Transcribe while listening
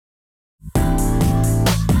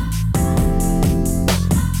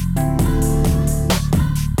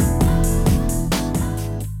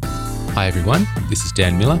Hi everyone, this is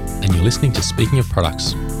Dan Miller and you're listening to Speaking of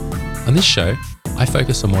Products. On this show, I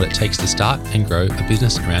focus on what it takes to start and grow a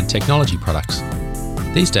business around technology products.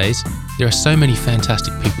 These days, there are so many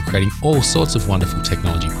fantastic people creating all sorts of wonderful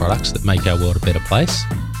technology products that make our world a better place.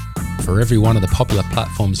 For every one of the popular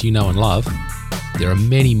platforms you know and love, there are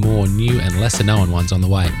many more new and lesser known ones on the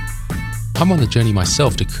way. I'm on the journey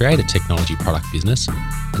myself to create a technology product business,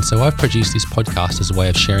 and so I've produced this podcast as a way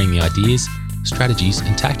of sharing the ideas, strategies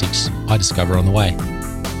and tactics I discover on the way.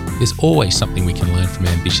 There's always something we can learn from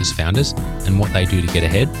ambitious founders and what they do to get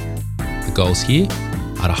ahead. The goals here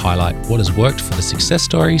are to highlight what has worked for the success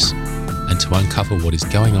stories and to uncover what is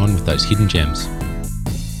going on with those hidden gems.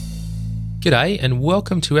 G'day and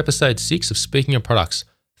welcome to episode 6 of Speaking of Products.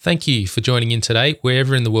 Thank you for joining in today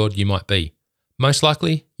wherever in the world you might be. Most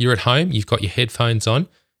likely you're at home, you've got your headphones on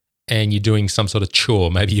and you're doing some sort of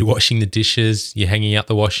chore. Maybe you're washing the dishes, you're hanging out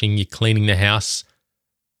the washing, you're cleaning the house.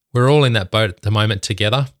 We're all in that boat at the moment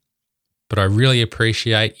together, but I really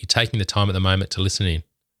appreciate you taking the time at the moment to listen in.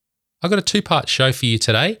 I've got a 2-part show for you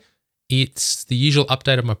today. It's the usual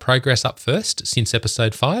update of my progress up first since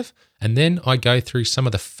episode 5, and then I go through some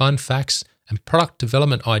of the fun facts and product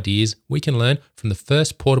development ideas we can learn from the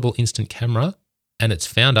first portable instant camera and its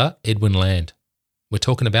founder, Edwin Land. We're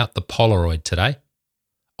talking about the Polaroid today.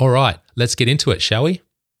 All right, let's get into it, shall we?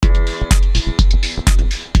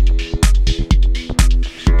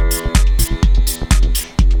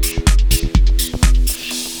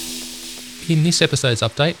 In this episode's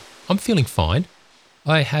update, I'm feeling fine.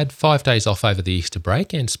 I had 5 days off over the Easter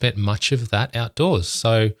break and spent much of that outdoors,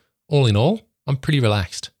 so all in all, I'm pretty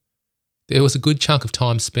relaxed. There was a good chunk of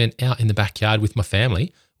time spent out in the backyard with my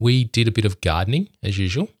family. We did a bit of gardening, as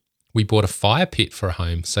usual. We bought a fire pit for a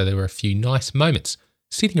home, so there were a few nice moments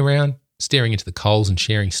sitting around, staring into the coals and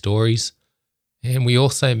sharing stories. And we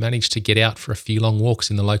also managed to get out for a few long walks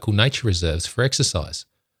in the local nature reserves for exercise,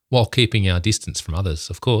 while keeping our distance from others,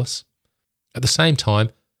 of course. At the same time,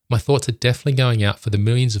 my thoughts are definitely going out for the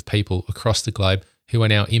millions of people across the globe who are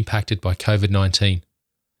now impacted by COVID-19.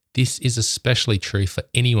 This is especially true for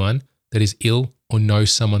anyone that is ill or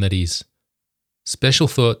knows someone that is. Special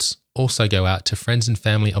thoughts also go out to friends and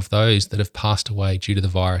family of those that have passed away due to the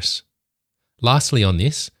virus. Lastly on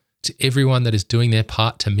this, to everyone that is doing their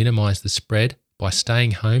part to minimise the spread by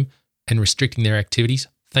staying home and restricting their activities,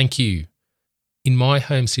 thank you. In my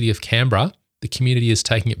home city of Canberra, the community is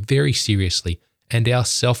taking it very seriously and our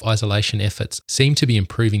self-isolation efforts seem to be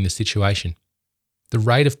improving the situation. The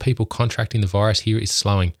rate of people contracting the virus here is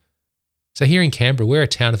slowing. So here in Canberra, we're a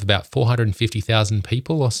town of about 450,000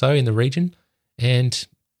 people or so in the region, and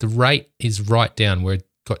the rate is right down. We've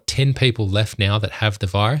got 10 people left now that have the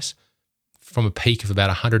virus from a peak of about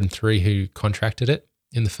 103 who contracted it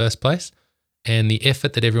in the first place. And the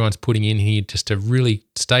effort that everyone's putting in here just to really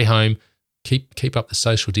stay home, keep up the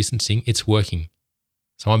social distancing, it's working.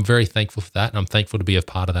 So I'm very thankful for that, and I'm thankful to be a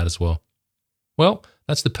part of that as well. Well,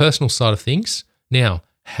 that's the personal side of things. Now,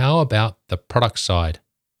 how about the product side?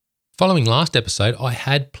 Following last episode, I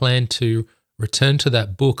had planned to return to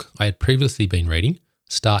that book I had previously been reading,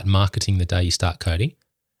 Start Marketing the Day You Start Coding,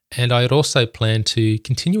 and I had also planned to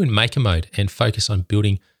continue in maker mode and focus on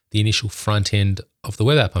building the initial front end of the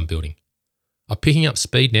web app I'm building. I'm picking up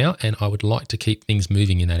speed now, and I would like to keep things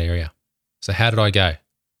moving in that area. So how did I go?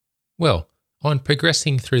 Well, on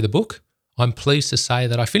progressing through the book, I'm pleased to say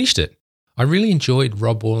that I finished it. I really enjoyed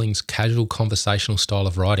Rob Walling's casual conversational style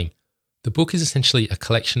of writing. The book is essentially a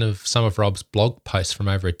collection of some of Rob's blog posts from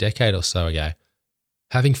over a decade or so ago.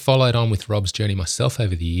 Having followed on with Rob's journey myself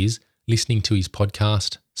over the years, listening to his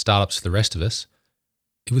podcast, Startups for the Rest of Us,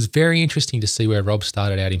 it was very interesting to see where Rob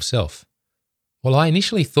started out himself. While I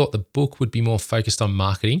initially thought the book would be more focused on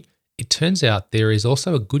marketing, it turns out there is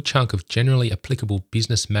also a good chunk of generally applicable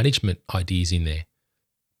business management ideas in there.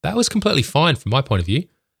 That was completely fine from my point of view.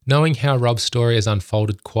 Knowing how Rob's story has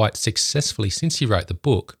unfolded quite successfully since he wrote the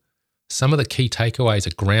book, some of the key takeaways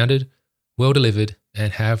are grounded, well delivered,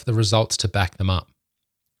 and have the results to back them up.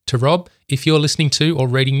 To Rob, if you're listening to or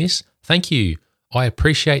reading this, thank you. I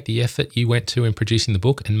appreciate the effort you went to in producing the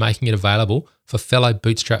book and making it available for fellow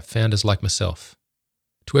bootstrap founders like myself.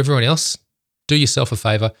 To everyone else, do yourself a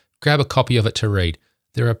favour, grab a copy of it to read.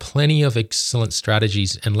 There are plenty of excellent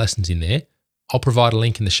strategies and lessons in there. I'll provide a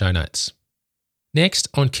link in the show notes. Next,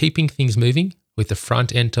 on keeping things moving with the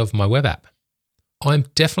front end of my web app. I'm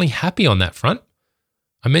definitely happy on that front.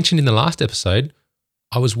 I mentioned in the last episode,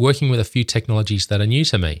 I was working with a few technologies that are new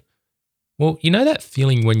to me. Well, you know that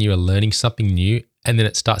feeling when you are learning something new and then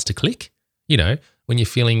it starts to click? You know, when you're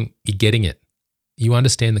feeling you're getting it. You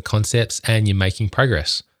understand the concepts and you're making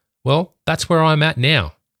progress. Well, that's where I'm at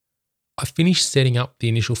now. I finished setting up the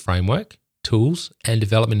initial framework, tools, and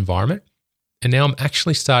development environment, and now I'm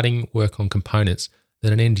actually starting work on components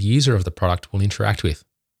that an end user of the product will interact with.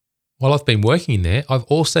 While I've been working in there, I've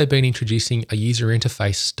also been introducing a user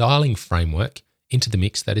interface styling framework into the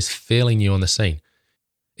mix that is fairly new on the scene.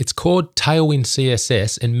 It's called Tailwind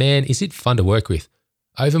CSS, and man, is it fun to work with.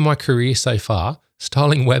 Over my career so far,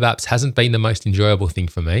 styling web apps hasn't been the most enjoyable thing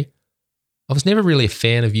for me. I was never really a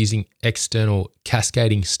fan of using external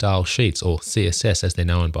cascading style sheets, or CSS as they're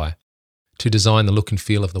known by, to design the look and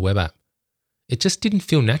feel of the web app. It just didn't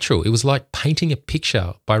feel natural. It was like painting a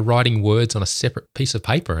picture by writing words on a separate piece of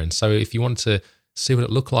paper. And so if you wanted to see what it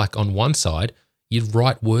looked like on one side, you'd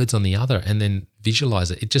write words on the other and then visualize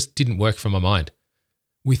it. It just didn't work for my mind.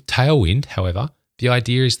 With Tailwind, however, the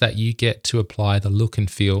idea is that you get to apply the look and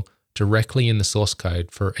feel directly in the source code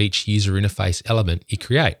for each user interface element you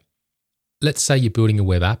create. Let's say you're building a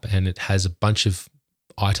web app and it has a bunch of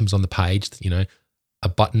items on the page, a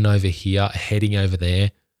button over here, a heading over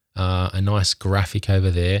there, a nice graphic over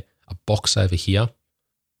there, a box over here.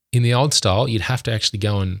 In the old style, you'd have to actually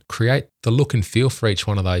go and create the look and feel for each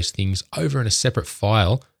one of those things over in a separate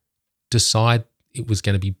file, decide it was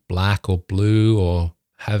going to be black or blue or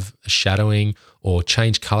have a shadowing or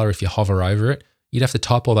change color if you hover over it. You'd have to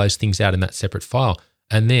type all those things out in that separate file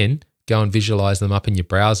and then go and visualize them up in your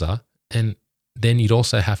browser. And then you'd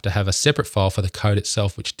also have to have a separate file for the code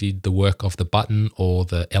itself, which did the work of the button or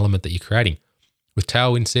the element that you're creating. With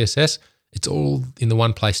Tailwind CSS, it's all in the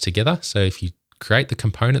one place together. So if you create the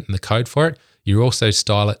component and the code for it, you also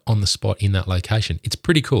style it on the spot in that location. It's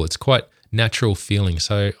pretty cool. It's quite natural feeling.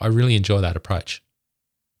 So I really enjoy that approach.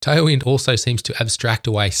 Tailwind also seems to abstract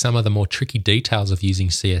away some of the more tricky details of using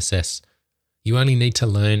CSS. You only need to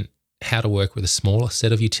learn how to work with a smaller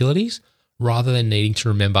set of utilities rather than needing to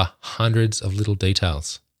remember hundreds of little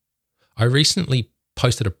details. I recently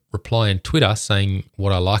posted a reply on Twitter saying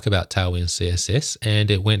what I like about Tailwind CSS, and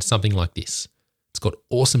it went something like this. It's got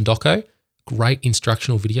awesome doco, great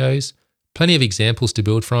instructional videos, plenty of examples to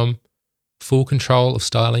build from, full control of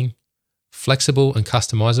styling, flexible and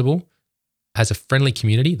customizable, has a friendly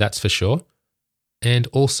community, that's for sure, and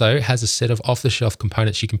also has a set of off-the-shelf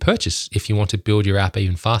components you can purchase if you want to build your app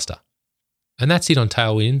even faster. And that's it on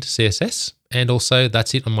Tailwind CSS, and also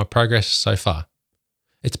that's it on my progress so far.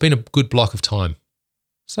 It's been a good block of time.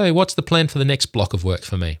 So what's the plan for the next block of work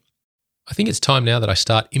for me? I think it's time now that I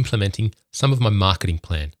start implementing some of my marketing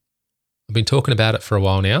plan. I've been talking about it for a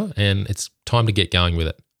while now, and it's time to get going with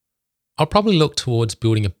it. I'll probably look towards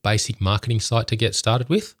building a basic marketing site to get started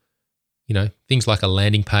with. Things like a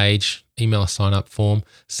landing page, email sign-up form,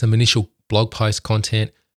 some initial blog post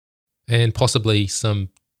content, and possibly some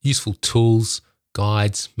useful tools,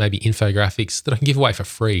 guides, maybe infographics that I can give away for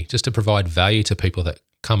free just to provide value to people that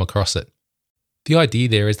come across it. The idea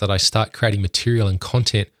there is that I start creating material and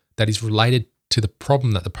content that is related to the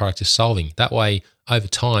problem that the product is solving. That way, over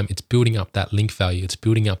time, it's building up that link value, it's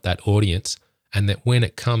building up that audience, and that when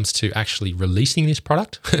it comes to actually releasing this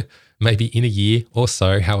product, maybe in a year or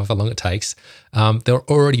so, however long it takes, there'll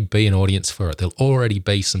already be an audience for it. There'll already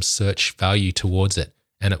be some search value towards it,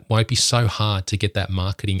 and it won't be so hard to get that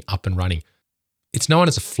marketing up and running. It's known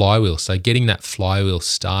as a flywheel, so getting that flywheel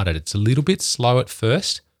started, it's a little bit slow at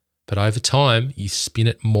first, but over time, you spin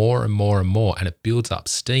it more and more and more, and it builds up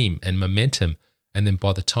steam and momentum. And then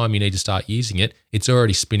by the time you need to start using it, it's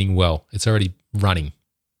already spinning well. It's already running.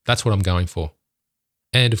 That's what I'm going for.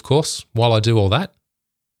 And of course, while I do all that,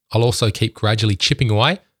 I'll also keep gradually chipping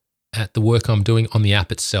away at the work I'm doing on the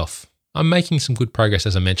app itself. I'm making some good progress,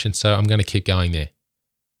 as I mentioned, so I'm going to keep going there.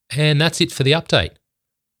 And that's it for the update.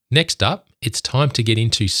 Next up, it's time to get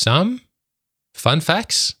into some fun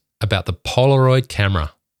facts about the Polaroid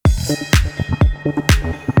camera.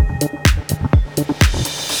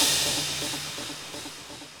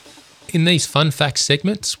 In these fun facts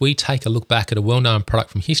segments, we take a look back at a well-known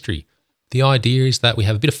product from history. The idea is that we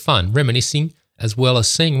have a bit of fun reminiscing as well as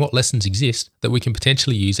seeing what lessons exist that we can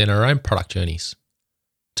potentially use in our own product journeys.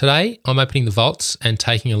 Today, I'm opening the vaults and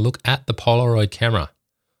taking a look at the Polaroid camera.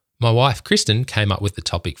 My wife, Kristen, came up with the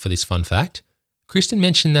topic for this fun fact. Kristen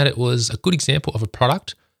mentioned that it was a good example of a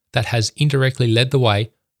product that has indirectly led the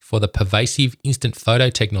way for the pervasive instant photo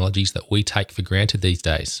technologies that we take for granted these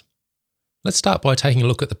days. Let's start by taking a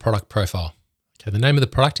look at the product profile. Okay, the name of the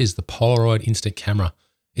product is the Polaroid Instant Camera.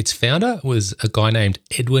 Its founder was a guy named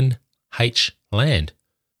Edwin H. Land.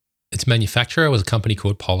 Its manufacturer was a company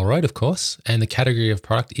called Polaroid, of course, and the category of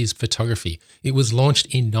product is photography. It was launched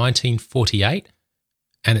in 1948,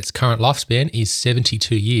 and its current lifespan is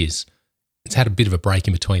 72 years. It's had a bit of a break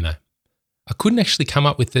in between though. I couldn't actually come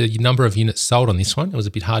up with the number of units sold on this one. It was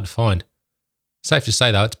a bit hard to find. Safe to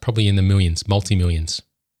say though, it's probably in the millions, multi-millions.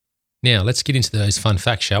 Now let's get into those fun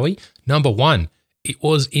facts, shall we? Number 1, it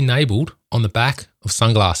was enabled on the back of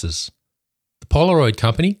sunglasses. The Polaroid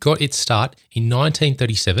company got its start in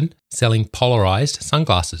 1937 selling polarized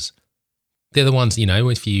sunglasses. They're the ones,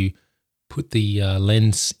 if you put the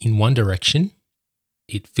lens in one direction,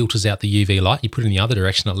 it filters out the UV light. You put it in the other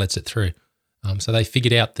direction, it lets it through. So they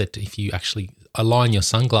figured out that if you actually align your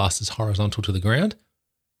sunglasses horizontal to the ground,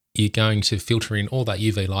 you're going to filter in all that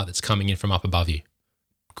UV light that's coming in from up above you.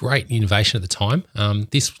 Great innovation at the time.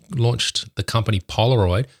 This launched the company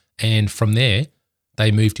Polaroid, and from there,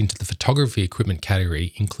 they moved into the photography equipment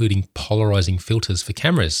category, including polarizing filters for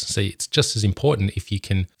cameras. See, it's just as important if you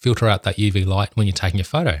can filter out that UV light when you're taking a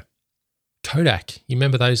photo. Kodak, you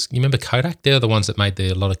remember those? You remember Kodak? They're the ones that made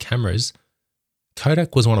a lot of cameras.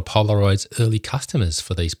 Kodak was one of Polaroid's early customers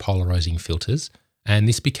for these polarizing filters, and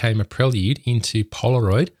this became a prelude into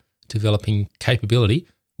Polaroid developing capability,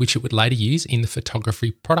 which it would later use in the photography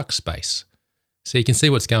product space. So you can see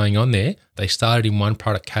what's going on there. They started in one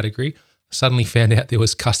product category, suddenly found out there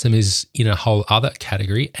was customers in a whole other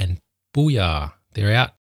category, and booyah, they're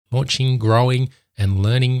out launching, growing, and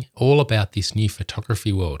learning all about this new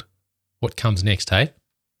photography world. What comes next, hey?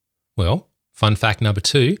 Well, fun fact number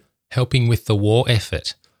 2, helping with the war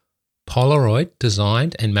effort. Polaroid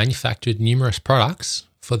designed and manufactured numerous products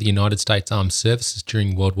for the United States Armed Services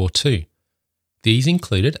during World War II. These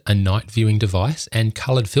included a night viewing device and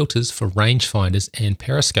coloured filters for rangefinders and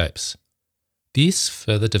periscopes. This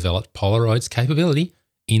further developed Polaroid's capability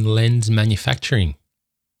in lens manufacturing.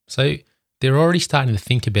 So they're already starting to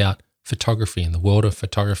think about photography and the world of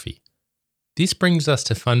photography. This brings us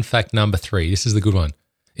to fun fact number 3. This is the good one.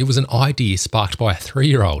 It was an idea sparked by a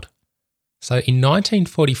 3-year-old. So in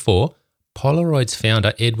 1944, Polaroid's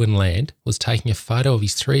founder Edwin Land was taking a photo of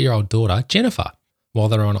his 3-year-old daughter Jennifer while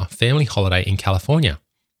they were on a family holiday in California.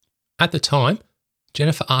 At the time,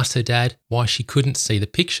 Jennifer asked her dad why she couldn't see the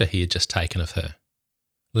picture he had just taken of her.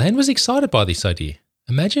 Land was excited by this idea.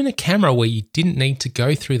 Imagine a camera where you didn't need to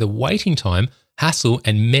go through the waiting time, hassle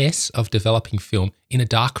and mess of developing film in a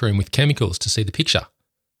dark room with chemicals to see the picture.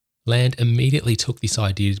 Land immediately took this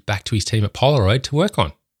idea back to his team at Polaroid to work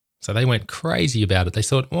on. So they went crazy about it. They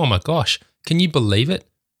thought, oh my gosh, can you believe it?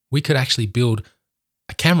 We could actually build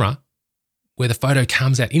a camera where the photo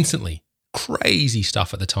comes out instantly. Crazy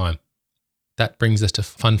stuff at the time. That brings us to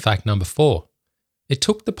fun fact number 4. It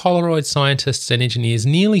took the Polaroid scientists and engineers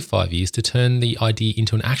nearly 5 years to turn the idea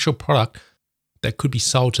into an actual product that could be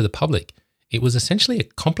sold to the public. It was essentially a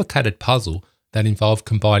complicated puzzle that involved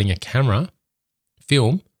combining a camera,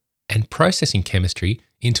 film, and processing chemistry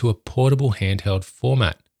into a portable handheld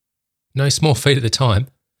format. No small feat at the time.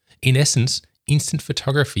 In essence, instant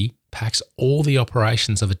photography packs all the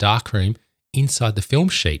operations of a darkroom inside the film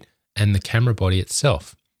sheet and the camera body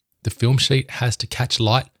itself. The film sheet has to catch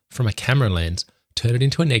light from a camera lens, turn it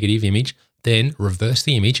into a negative image, then reverse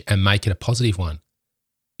the image and make it a positive one.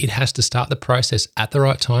 It has to start the process at the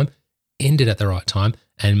right time, end it at the right time,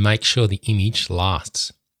 and make sure the image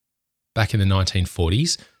lasts. Back in the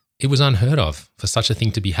 1940s, it was unheard of for such a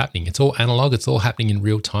thing to be happening. It's all analog, it's all happening in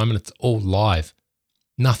real time, and it's all live.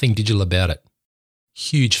 Nothing digital about it.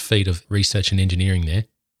 Huge feat of research and engineering there.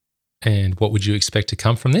 And what would you expect to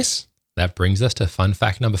come from this? That brings us to fun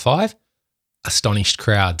fact number 5, astonished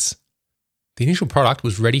crowds. The initial product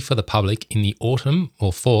was ready for the public in the autumn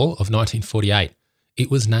or fall of 1948.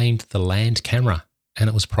 It was named the Land Camera, and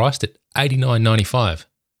it was priced at $89.95.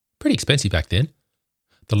 Pretty expensive back then.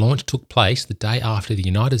 The launch took place the day after the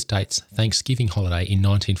United States Thanksgiving holiday in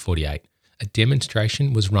 1948. A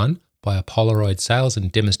demonstration was run by a Polaroid sales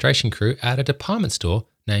and demonstration crew at a department store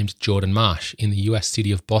named Jordan Marsh in the US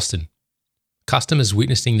city of Boston. Customers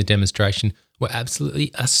witnessing the demonstration were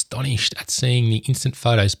absolutely astonished at seeing the instant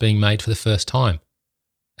photos being made for the first time.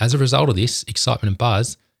 As a result of this excitement and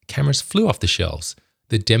buzz, cameras flew off the shelves.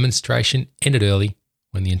 The demonstration ended early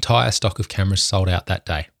when the entire stock of cameras sold out that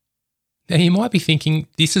day. Now you might be thinking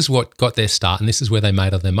this is what got their start and this is where they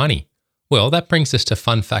made all their money. Well, that brings us to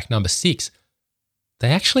fun fact number 6. They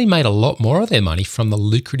actually made a lot more of their money from the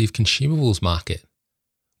lucrative consumables market.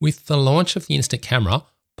 With the launch of the instant camera,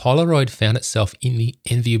 Polaroid found itself in the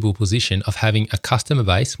enviable position of having a customer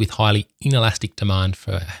base with highly inelastic demand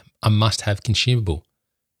for a must-have consumable.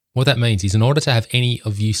 What that means is in order to have any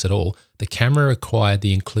of use at all, the camera required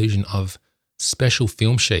the inclusion of special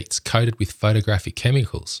film sheets coated with photographic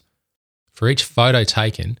chemicals. For each photo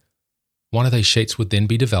taken, one of those sheets would then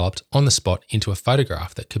be developed on the spot into a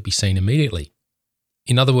photograph that could be seen immediately.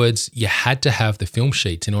 In other words, you had to have the film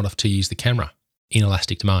sheets in order to use the camera,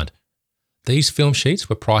 inelastic demand. These film sheets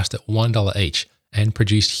were priced at $1 each, and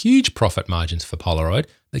produced huge profit margins for Polaroid,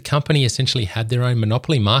 the company essentially had their own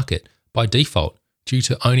monopoly market by default due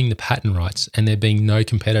to owning the patent rights and there being no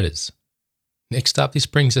competitors. Next up, this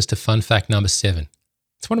brings us to fun fact number 7.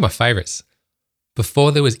 It's one of my favourites.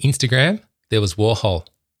 Before there was Instagram, there was Warhol.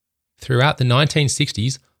 Throughout the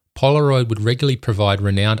 1960s, Polaroid would regularly provide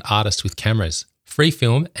renowned artists with cameras, free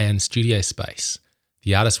film and studio space.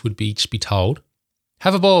 The artists would each be told,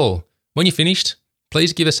 "Have a ball. When you're finished,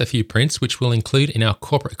 please give us a few prints which we'll include in our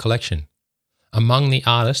corporate collection." Among the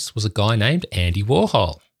artists was a guy named Andy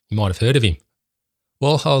Warhol. You might have heard of him.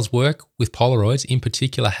 Warhol's work with Polaroids in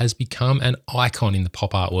particular has become an icon in the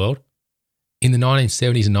pop art world. In the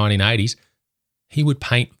 1970s and 1980s, he would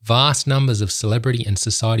paint vast numbers of celebrity and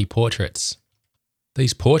society portraits.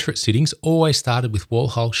 These portrait sittings always started with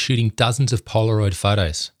Warhol shooting dozens of Polaroid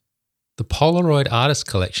photos. The Polaroid Artist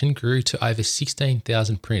Collection grew to over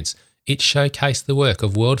 16,000 prints. It showcased the work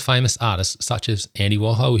of world-famous artists such as Andy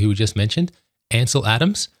Warhol, who we just mentioned, Ansel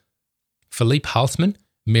Adams, Philippe Halsman,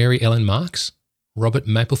 Mary Ellen Marks, Robert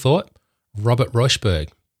Mapplethorpe, Robert Rochberg,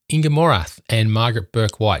 Inga Morath, and Margaret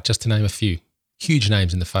Burke-White, just to name a few. Huge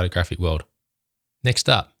names in the photographic world. Next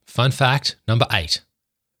up, fun fact number 8.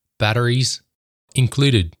 Batteries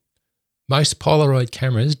included. Most Polaroid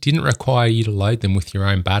cameras didn't require you to load them with your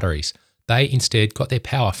own batteries. They instead got their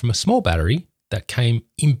power from a small battery that came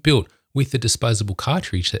inbuilt with the disposable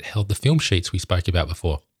cartridge that held the film sheets we spoke about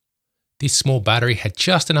before. This small battery had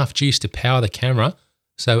just enough juice to power the camera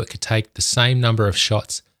so it could take the same number of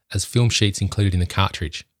shots as film sheets included in the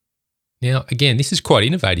cartridge. Now, again, this is quite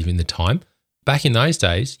innovative in the time. Back in those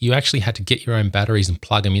days, you actually had to get your own batteries and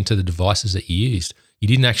plug them into the devices that you used. You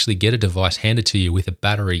didn't actually get a device handed to you with a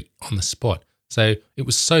battery on the spot. So it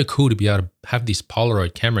was so cool to be able to have this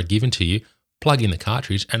Polaroid camera given to you, plug in the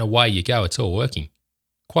cartridge, and away you go. It's all working.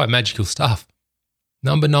 Quite magical stuff.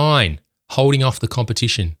 Number 9, holding off the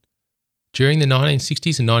competition. During the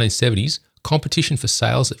 1960s and 1970s, competition for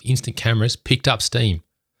sales of instant cameras picked up steam.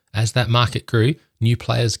 As that market grew, new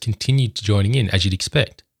players continued to joining in, as you'd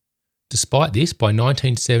expect. Despite this, by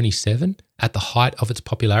 1977, at the height of its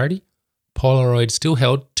popularity, Polaroid still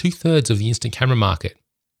held 2/3 of the instant camera market.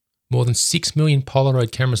 More than 6 million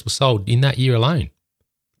Polaroid cameras were sold in that year alone.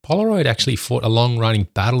 Polaroid actually fought a long-running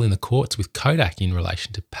battle in the courts with Kodak in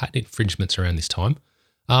relation to patent infringements around this time.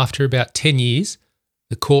 After about 10 years,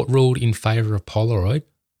 the court ruled in favour of Polaroid,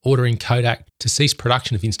 ordering Kodak to cease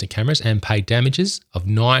production of instant cameras and pay damages of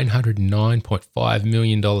 $909.5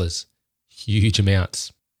 million. Huge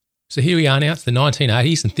amounts. So here we are now, it's the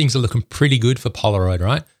 1980s and things are looking pretty good for Polaroid,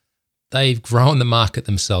 right? They've grown the market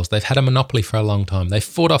themselves. They've had a monopoly for a long time. They've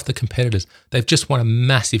fought off the competitors. They've just won a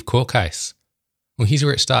massive court case. Well, here's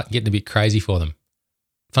where it starts getting a bit crazy for them.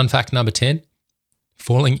 Fun fact number 10,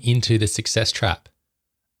 falling into the success trap.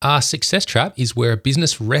 A success trap is where a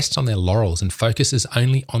business rests on their laurels and focuses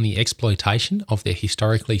only on the exploitation of their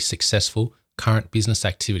historically successful current business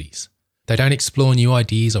activities. They don't explore new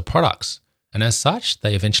ideas or products, and as such,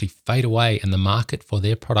 they eventually fade away and the market for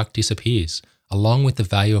their product disappears, along with the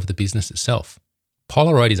value of the business itself.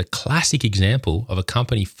 Polaroid is a classic example of a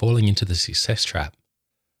company falling into the success trap.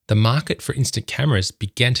 The market for instant cameras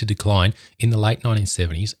began to decline in the late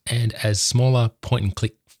 1970s, and as smaller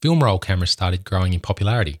point-and-click film roll cameras started growing in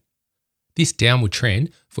popularity. This downward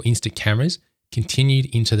trend for instant cameras continued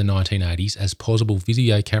into the 1980s as portable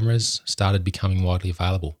video cameras started becoming widely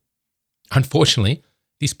available. Unfortunately,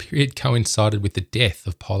 this period coincided with the death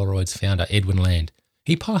of Polaroid's founder, Edwin Land.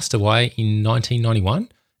 He passed away in 1991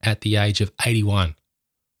 at the age of 81.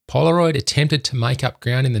 Polaroid attempted to make up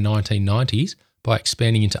ground in the 1990s by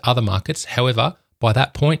expanding into other markets. However, by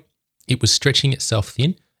that point, it was stretching itself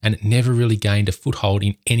thin and it never really gained a foothold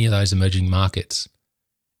in any of those emerging markets.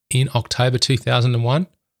 In October 2001,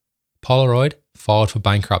 Polaroid filed for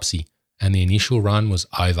bankruptcy and the initial run was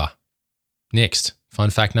over. Next, fun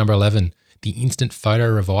fact number 11, the instant photo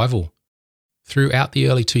revival. Throughout the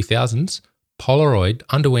early 2000s, Polaroid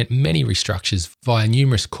underwent many restructures via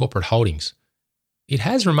numerous corporate holdings. It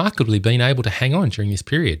has remarkably been able to hang on during this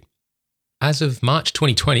period. As of March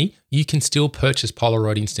 2020, you can still purchase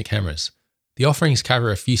Polaroid instant cameras. The offerings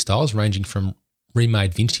cover a few styles ranging from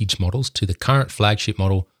remade vintage models to the current flagship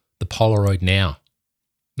model, the Polaroid Now.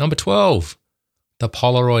 Number 12, the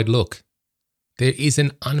Polaroid look. There is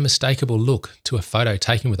an unmistakable look to a photo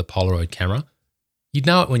taken with a Polaroid camera. You'd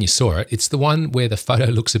know it when you saw it. It's the one where the photo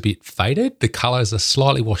looks a bit faded, the colours are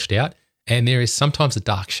slightly washed out, and there is sometimes a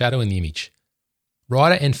dark shadow in the image.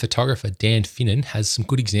 Writer and photographer Dan Finnan has some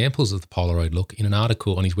good examples of the Polaroid look in an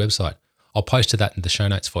article on his website. I'll post to that in the show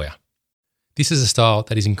notes for you. This is a style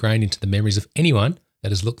that is ingrained into the memories of anyone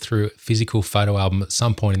that has looked through a physical photo album at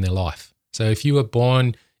some point in their life. So if you were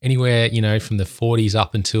born anywhere, from the 40s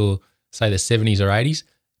up until, say, the 70s or 80s,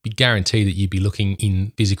 be guaranteed that you'd be looking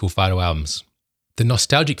in physical photo albums. The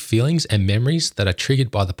nostalgic feelings and memories that are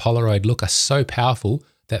triggered by the Polaroid look are so powerful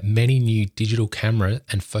that many new digital camera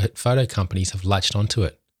and photo companies have latched onto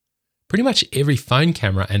it. Pretty much every phone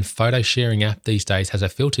camera and photo sharing app these days has a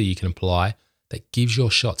filter you can apply that gives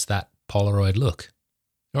your shots that Polaroid look.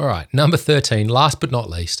 All right, number 13, last but not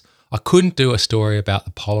least, I couldn't do a story about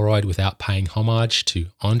the Polaroid without paying homage to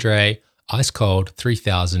Andre, Ice Cold,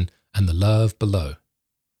 3000 and The Love Below.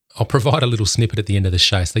 I'll provide a little snippet at the end of the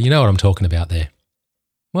show so you know what I'm talking about there.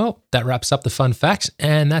 Well, that wraps up the fun facts,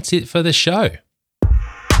 and that's it for the show.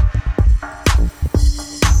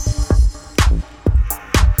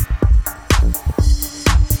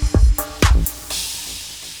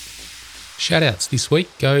 Shoutouts this week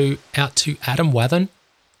go out to Adam Wathen,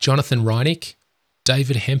 Jonathan Reinick,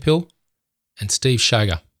 David Hemphill, and Steve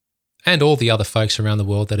Shoger, and all the other folks around the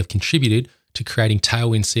world that have contributed to creating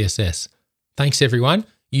Tailwind CSS. Thanks everyone.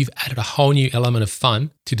 You've added a whole new element of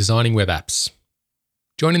fun to designing web apps.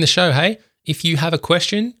 Joining the show, hey, if you have a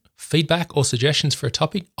question, feedback, or suggestions for a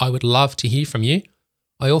topic, I would love to hear from you.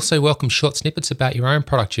 I also welcome short snippets about your own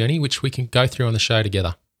product journey, which we can go through on the show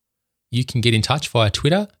together. You can get in touch via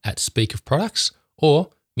Twitter at Speak of Products or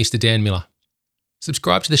Mr. Dan Miller.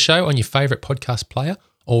 Subscribe to the show on your favourite podcast player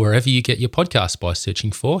or wherever you get your podcasts by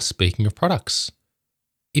searching for Speaking of Products.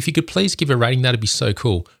 If you could please give a rating, that'd be so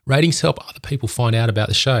cool. Ratings help other people find out about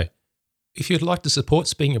the show. If you'd like to support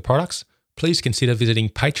Speaking of Products, please consider visiting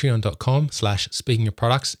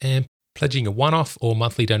patreon.com/speakingofproducts and pledging a one-off or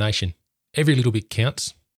monthly donation. Every little bit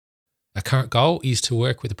counts. Our current goal is to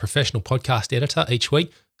work with a professional podcast editor each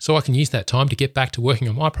week so I can use that time to get back to working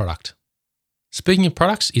on my product. Speaking of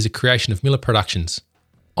Products is a creation of Miller Productions.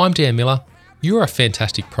 I'm Dan Miller. You're a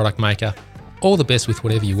fantastic product maker. All the best with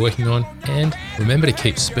whatever you're working on, and remember to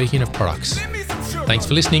keep speaking of products. Thanks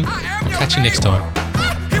for listening. I'll catch you next time.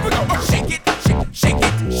 Here we go. Shake it, shake it, shake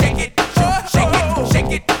it, shake it,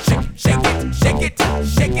 shake it, shake it, shake it,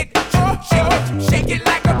 shake it, shake it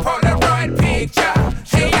like a Polaroid picture.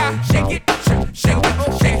 Hey, yeah, shake it, shake it, shake it,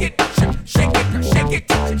 shake it, shake it, shake it,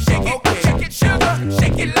 shake it, sugar,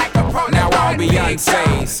 shake it like a Polaroid. Now all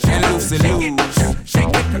Beyonce's and Lucy Lou's,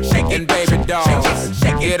 and baby dolls,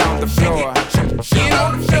 get on the floor.